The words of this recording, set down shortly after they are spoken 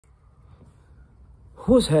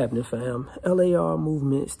What's happening, fam? L.A.R.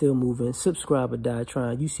 movement still moving. Subscribe or die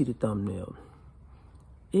trying. You see the thumbnail.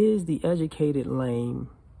 Is the educated lame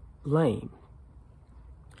lame?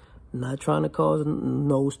 Not trying to cause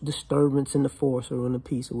no disturbance in the force or in the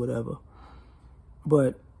peace or whatever.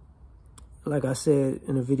 But like I said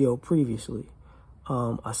in a video previously,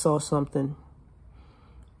 I saw something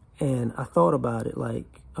and I thought about it,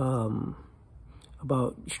 like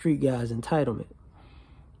about street guys' entitlement.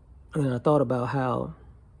 And I thought about how,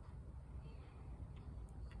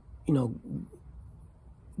 you know,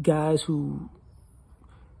 guys who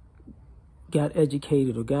got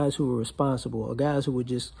educated or guys who were responsible or guys who were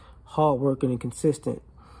just hardworking and consistent,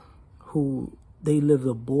 who they lived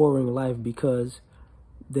a boring life because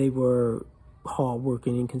they were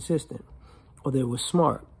hardworking and consistent or they were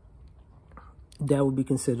smart, that would be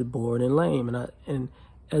considered boring and lame. And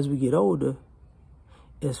as we get older,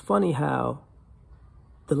 it's funny how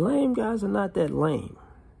the lame guys are not that lame.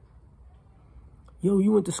 Yo,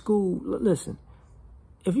 you went to school. Listen,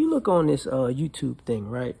 if you look on this YouTube thing,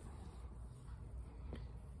 right?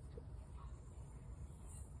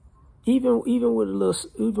 Even with a little,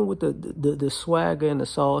 even with the swagger and the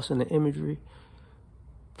sauce and the imagery,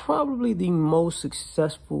 probably the most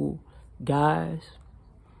successful guys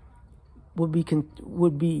would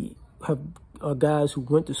be guys who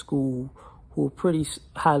went to school, who were pretty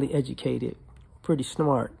highly educated, pretty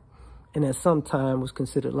smart, and at some time was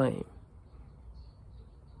considered lame.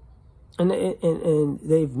 And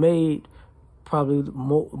they've made probably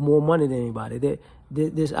more money than anybody.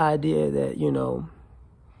 This idea that, you know,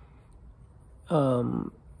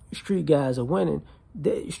 street guys are winning.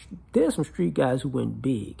 There's some street guys who win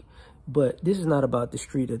big, but this is not about the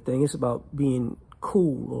street thing. It's about being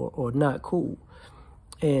cool or not cool.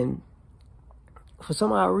 And for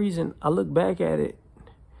some odd reason, I look back at it,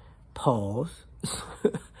 pause,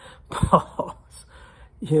 pause,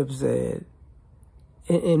 you know what I'm saying,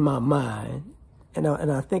 in my mind, and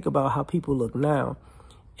I think about how people look now,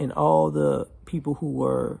 and all the people who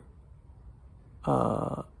were,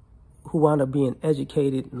 who wound up being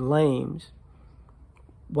educated and lames,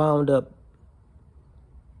 wound up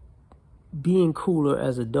being cooler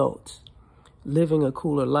as adults, living a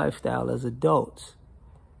cooler lifestyle as adults,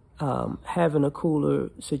 having a cooler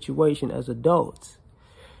situation as adults.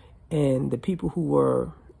 And the people who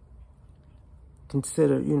were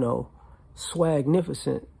considered, you know,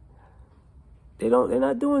 swagnificent, they're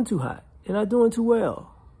not doing too hot. They're not doing too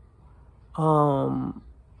well.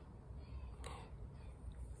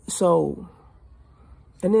 So,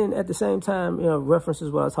 and then at the same time, you know, references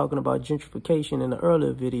what I was talking about gentrification in the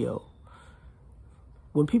earlier video.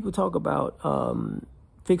 When people talk about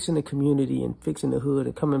fixing the community and fixing the hood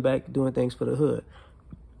and coming back doing things for the hood,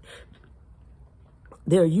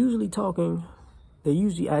 they're usually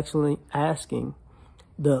actually asking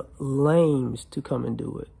the lames to come and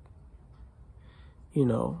do it, you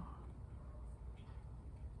know.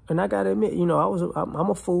 And I gotta admit, you know, I'm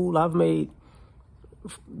a fool. I've made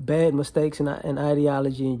bad mistakes in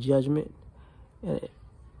ideology and judgment,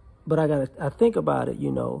 but I think about it,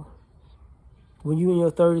 you know. When you in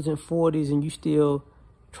your 30s and 40s and you still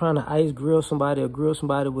trying to ice grill somebody or grill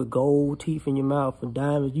somebody with gold teeth in your mouth and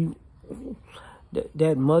diamonds,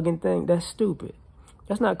 that mugging thing, that's stupid.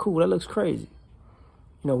 That's not cool. That looks crazy.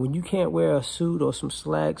 You know, when you can't wear a suit or some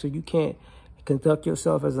slacks, or you can't conduct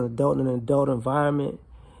yourself as an adult in an adult environment,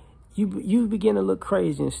 you begin to look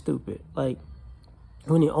crazy and stupid. Like,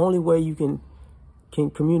 when the only way you can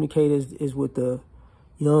communicate is with the,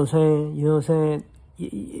 you know what I'm saying? You know what I'm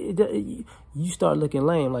saying? You start looking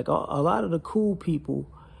lame. Like, a lot of the cool people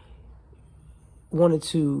wanted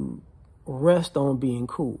to rest on being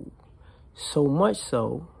cool. So much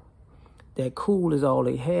so that cool is all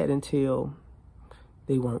they had until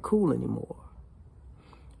they weren't cool anymore.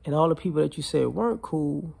 And all the people that you said weren't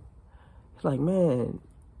cool, it's like, man,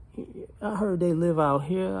 I heard they live out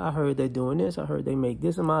here. I heard they're doing this. I heard they make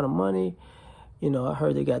this amount of money. You know, I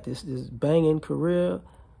heard they got this banging career.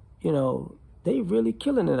 You know, they really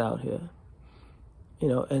killing it out here. You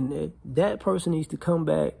know, and that person needs to come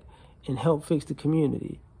back and help fix the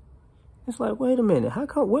community. It's like, wait a minute, how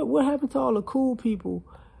come? What happened to all the cool people?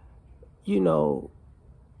 You know,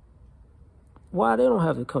 why they don't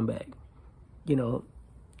have to come back? You know,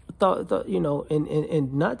 you know,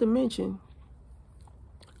 and not to mention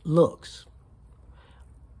looks.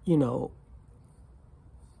 You know,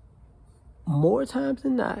 more times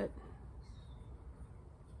than not,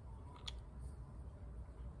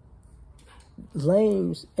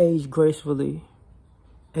 lames age gracefully,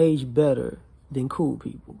 age better than cool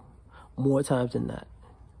people, more times than not.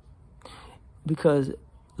 Because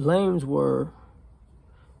lames were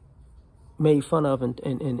made fun of,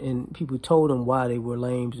 and people told them why they were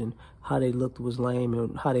lames and how they looked was lame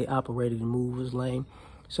and how they operated and moved was lame.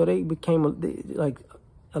 So they became like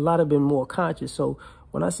a lot have been more conscious. So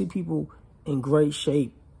when I see people in great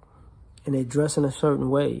shape and they dress in a certain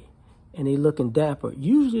way and they looking dapper,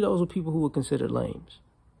 usually those are people who are considered lames.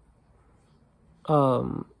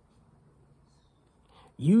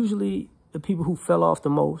 Usually the people who fell off the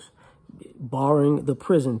most, barring the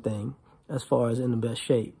prison thing, as far as in the best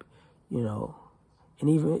shape, you know, and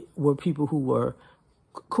even were people who were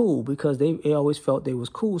cool because they always felt they was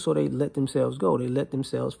cool, so they let themselves go. They let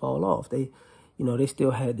themselves fall off. They, you know, they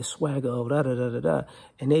still had the swagger of da-da-da-da-da,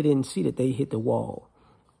 and they didn't see that they hit the wall.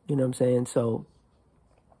 You know what I'm saying? So,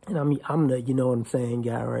 and I mean, I'm the, you know what I'm saying,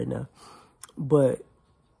 guy right now. But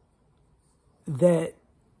that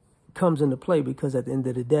comes into play because at the end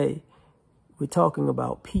of the day, we're talking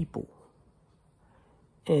about people.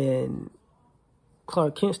 And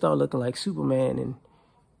Clark Kent started looking like Superman, and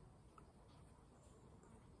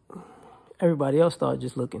everybody else started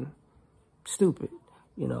just looking stupid,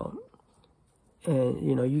 you know. And,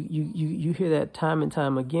 you know, you hear that time and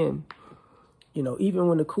time again. You know, even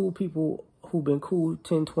when the cool people who've been cool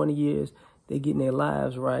 10, 20 years, they getting their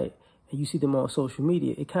lives right, and you see them on social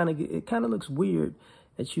media, it kind of looks weird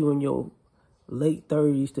that you in your late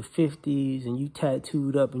 30s to 50s and you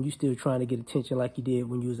tattooed up and you still trying to get attention like you did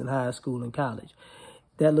when you was in high school and college.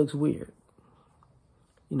 That looks weird,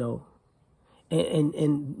 you know.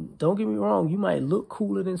 And don't get me wrong, you might look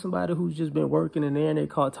cooler than somebody who's just been working in there and they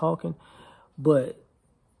caught talking, but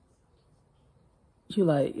you're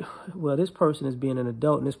like, well, this person is being an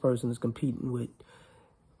adult and this person is competing with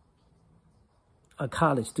a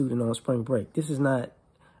college student on spring break. This is not,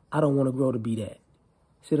 I don't want to grow to be that.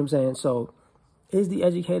 See what I'm saying? So is the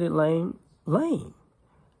educated lame? Lame?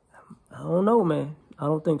 I don't know, man. I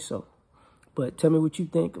don't think so. But tell me what you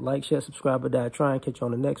think. Like, share, subscribe, or die. Try and catch you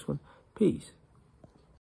on the next one. Peace.